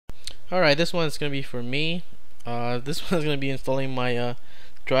Alright, this one's gonna be for me. This one's gonna be installing my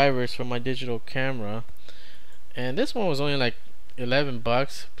drivers for my digital camera, and this one was only like 11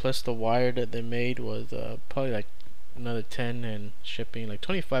 bucks plus the wire that they made was probably like another 10, and shipping like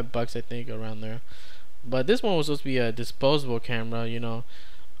 25 bucks I think, around there. But this one was supposed to be a disposable camera, you know.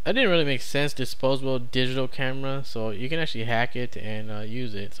 It didn't really make sense, disposable digital camera, so you can actually hack it and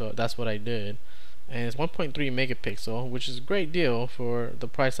use it. So that's what I did, and it's 1.3 megapixel, which is a great deal for the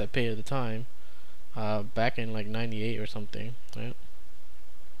price I paid at the time, back in like 98 or something, right?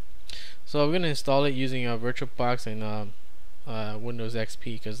 So I'm gonna install it using a VirtualBox and Windows XP,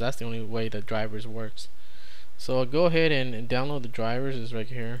 because that's the only way the drivers works. So I'll go ahead and download the drivers. Is right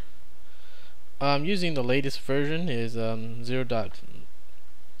here. Using the latest version is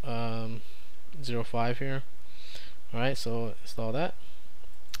 0.05 here. Alright, so install that,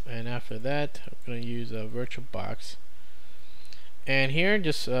 and after that I'm going to use a VirtualBox, and here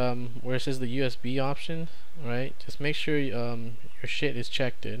just where it says the USB option, right, just make sure your shit is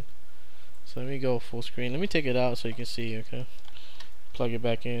checked in. So let me go full screen. Let me take it out so you can see. Okay, plug it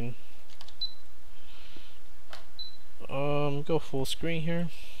back in. Go full screen here.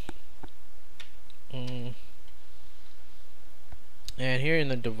 And here in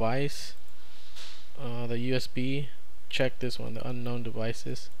the device, the USB, check this one, the unknown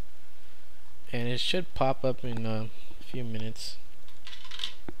devices, and it should pop up in a few minutes.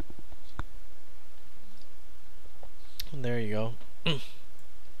 There you go.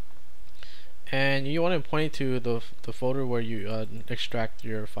 And you want to point to the folder where you extract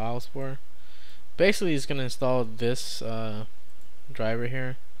your files for. Basically, it's gonna install this driver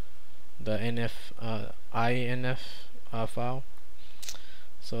here, the INF file.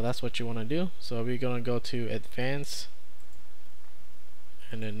 So that's what you want to do. So we're gonna go to Advanced,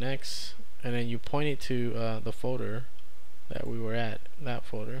 and then Next, and then you point it to the folder that we were at, that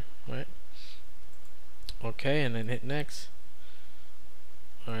folder, right? Okay, and then hit Next.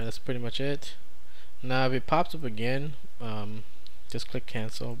 Alright, that's pretty much it. Now if it pops up again, just click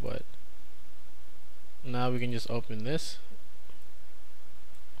cancel. But now we can just open this,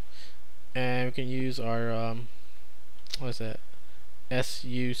 and we can use our what is that,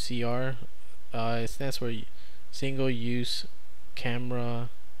 SUCR. It stands for single use camera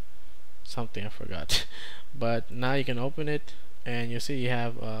something, I forgot. But now you can open it, and you see you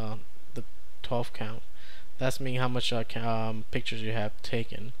have the 12 count. That's mean how much pictures you have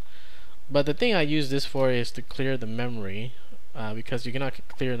taken. But the thing I use this for is to clear the memory, because you cannot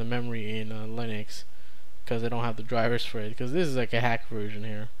clear the memory in Linux, because they don't have the drivers for it, because this is like a hack version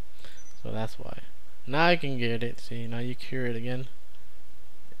here. So that's why. Now you can get it. See, now you cure it again.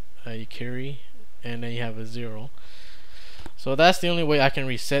 You carry, and then you have a 0. So that's the only way I can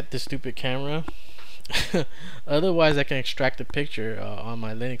reset this stupid camera. Otherwise I can extract a picture on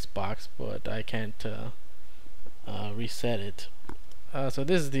my Linux box, but I can't reset it. So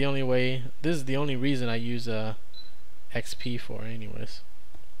this is the only way, this is the only reason I use XP for anyways.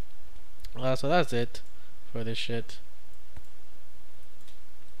 So that's it for this shit.